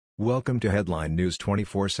Welcome to Headline News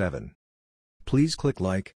 24/7. Please click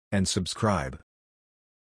like and subscribe.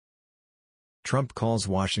 Trump calls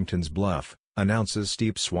Washington's bluff, announces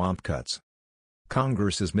steep swamp cuts.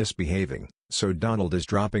 Congress is misbehaving, so Donald is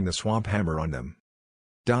dropping the swamp hammer on them.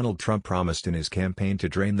 Donald Trump promised in his campaign to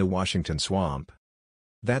drain the Washington swamp.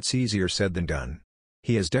 That's easier said than done.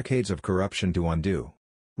 He has decades of corruption to undo.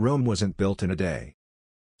 Rome wasn't built in a day.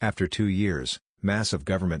 After 2 years, massive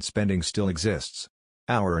government spending still exists.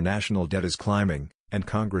 Our national debt is climbing, and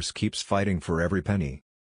Congress keeps fighting for every penny.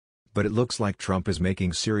 But it looks like Trump is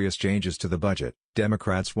making serious changes to the budget.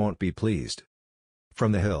 Democrats won't be pleased.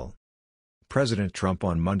 From the Hill. President Trump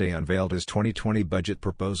on Monday unveiled his 2020 budget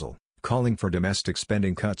proposal, calling for domestic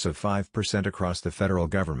spending cuts of 5% across the federal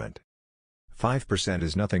government. 5%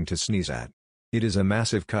 is nothing to sneeze at. It is a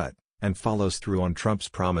massive cut, and follows through on Trump's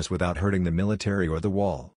promise without hurting the military or the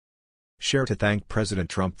wall. Share to thank President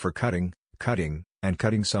Trump for cutting, and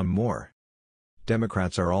cutting some more.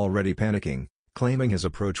 Democrats are already panicking, claiming his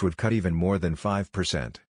approach would cut even more than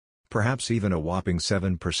 5%. Perhaps even a whopping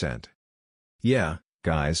 7%. Yeah,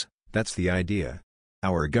 guys, that's the idea.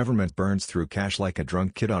 Our government burns through cash like a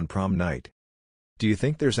drunk kid on prom night. Do you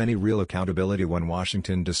think there's any real accountability when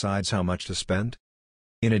Washington decides how much to spend?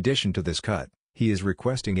 In addition to this cut, he is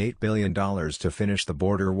requesting $8 billion to finish the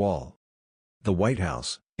border wall. The White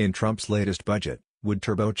House, in Trump's latest budget, would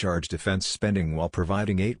turbocharge defense spending while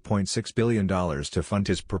providing $8.6 billion to fund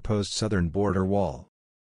his proposed southern border wall.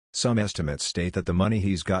 Some estimates state that the money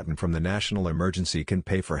he's gotten from the national emergency can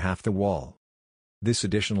pay for half the wall. This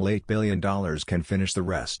additional $8 billion can finish the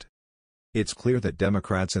rest. It's clear that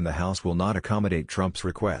Democrats in the House will not accommodate Trump's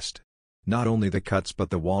request. Not only the cuts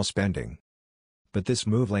but the wall spending. But this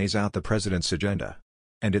move lays out the president's agenda.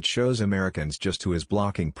 And it shows Americans just who is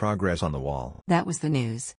blocking progress on the wall. That was the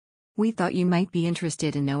news. We thought you might be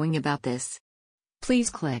interested in knowing about this. Please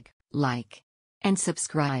click like and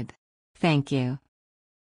subscribe. Thank you.